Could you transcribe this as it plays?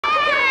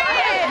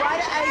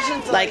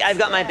Like, I've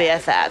got my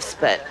BFFs,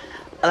 but,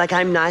 like,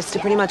 I'm nice to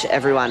pretty much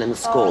everyone in the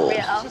school.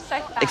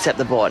 Except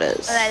the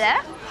boarders. Are they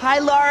there? Hi,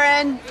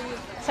 Lauren.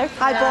 So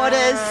Hi,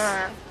 boarders.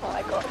 Oh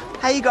my God.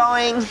 How you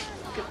going?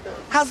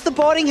 How's the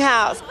boarding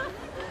house?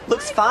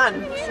 Looks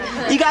fun.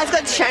 You guys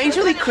got changed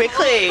really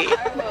quickly.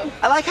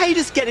 I like how you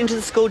just get into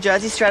the school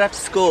jersey straight after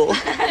school.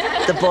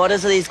 The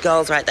boarders are these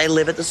girls, right? They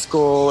live at the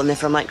school and they're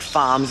from like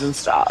farms and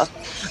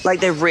stuff. Like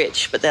they're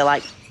rich, but they're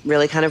like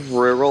really kind of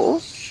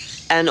rural.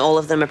 And all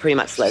of them are pretty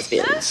much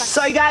lesbians.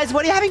 So guys,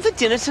 what are you having for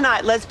dinner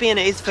tonight?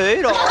 Lesbianese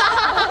food or?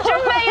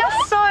 Jermaine,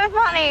 you're so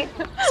funny.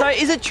 So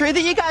is it true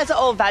that you guys are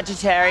all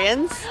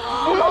vegetarians?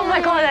 Oh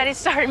my God, that is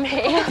so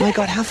mean. Oh my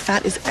God, how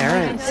fat is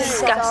Erin?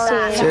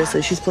 Disgusting.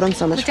 Seriously, she's put on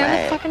so much Down the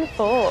weight. fucking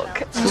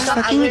fork. It's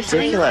fucking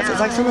ridiculous.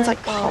 It's like someone's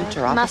like pumped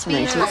her up or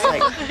something. She looks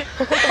like...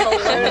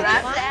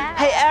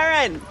 Hey,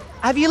 Erin,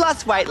 have you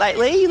lost weight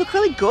lately? You look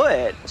really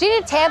good. Do you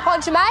need a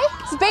tampon,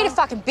 Jermaine? She's been a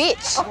fucking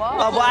bitch.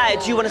 Oh, why?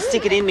 Do you want to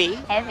stick it in me?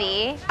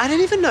 Heavy. I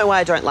don't even know why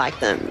I don't like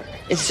them.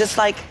 It's just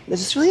like, they're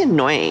just really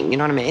annoying, you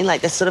know what I mean?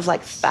 Like, they're sort of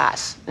like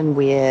fat and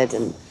weird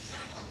and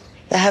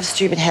they have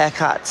stupid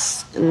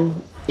haircuts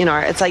and, you know,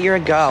 it's like you're a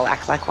girl,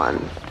 act like one.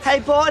 Hey,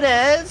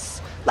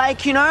 boarders,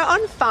 like, you know,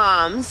 on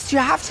farms, do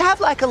you have to have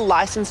like a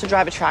license to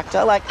drive a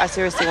tractor? Like, I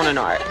seriously want to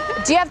know.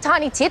 Do you have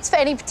tiny tits for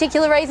any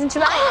particular reason,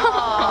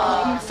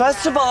 Jermaine?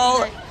 First of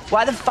all,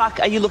 why the fuck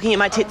are you looking at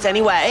my tits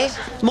anyway?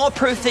 More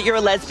proof that you're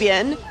a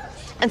lesbian.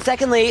 And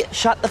secondly,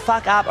 shut the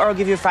fuck up or I'll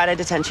give you a Friday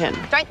detention.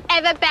 Don't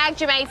ever bag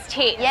Jermaine's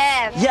tits.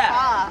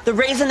 Yeah, the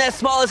reason they're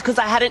small is because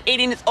I had an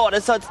eating disorder,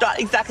 so it's not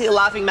exactly a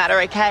laughing matter,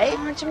 okay?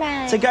 Oh,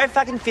 Jermaine. So go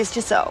fucking fist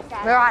yourself.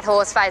 All right,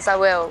 horse face, I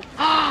will.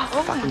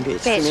 Fucking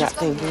bitch, give me that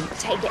thing.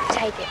 Take it,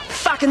 take it.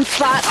 Fucking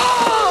slut.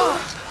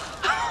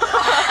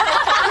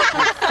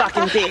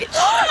 Fucking bitch.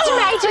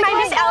 Jermaine,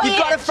 Miss Elliot. You've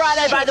got a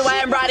Friday, by the way,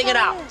 I'm writing it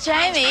up.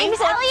 Jamie, Miss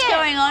what's Elliot.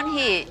 going on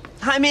here?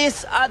 Hi,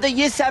 miss. The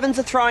year 7s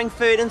are throwing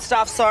food and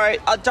stuff, so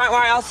don't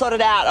worry, I'll sort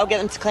it out. I'll get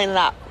them to clean it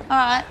up. All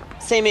right.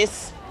 See,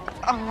 miss.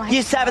 Oh my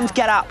Year 7s,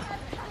 get up.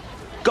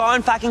 Go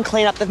and fucking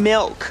clean up the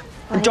milk.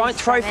 And don't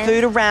throw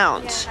food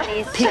around.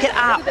 Pick it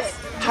up.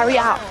 Hurry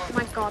up. Oh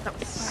my God, that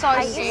was so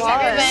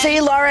slow. See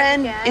you,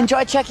 Lauren.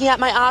 Enjoy checking out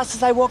my ass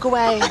as I walk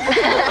away.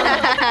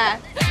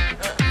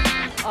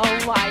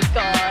 Oh my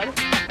God.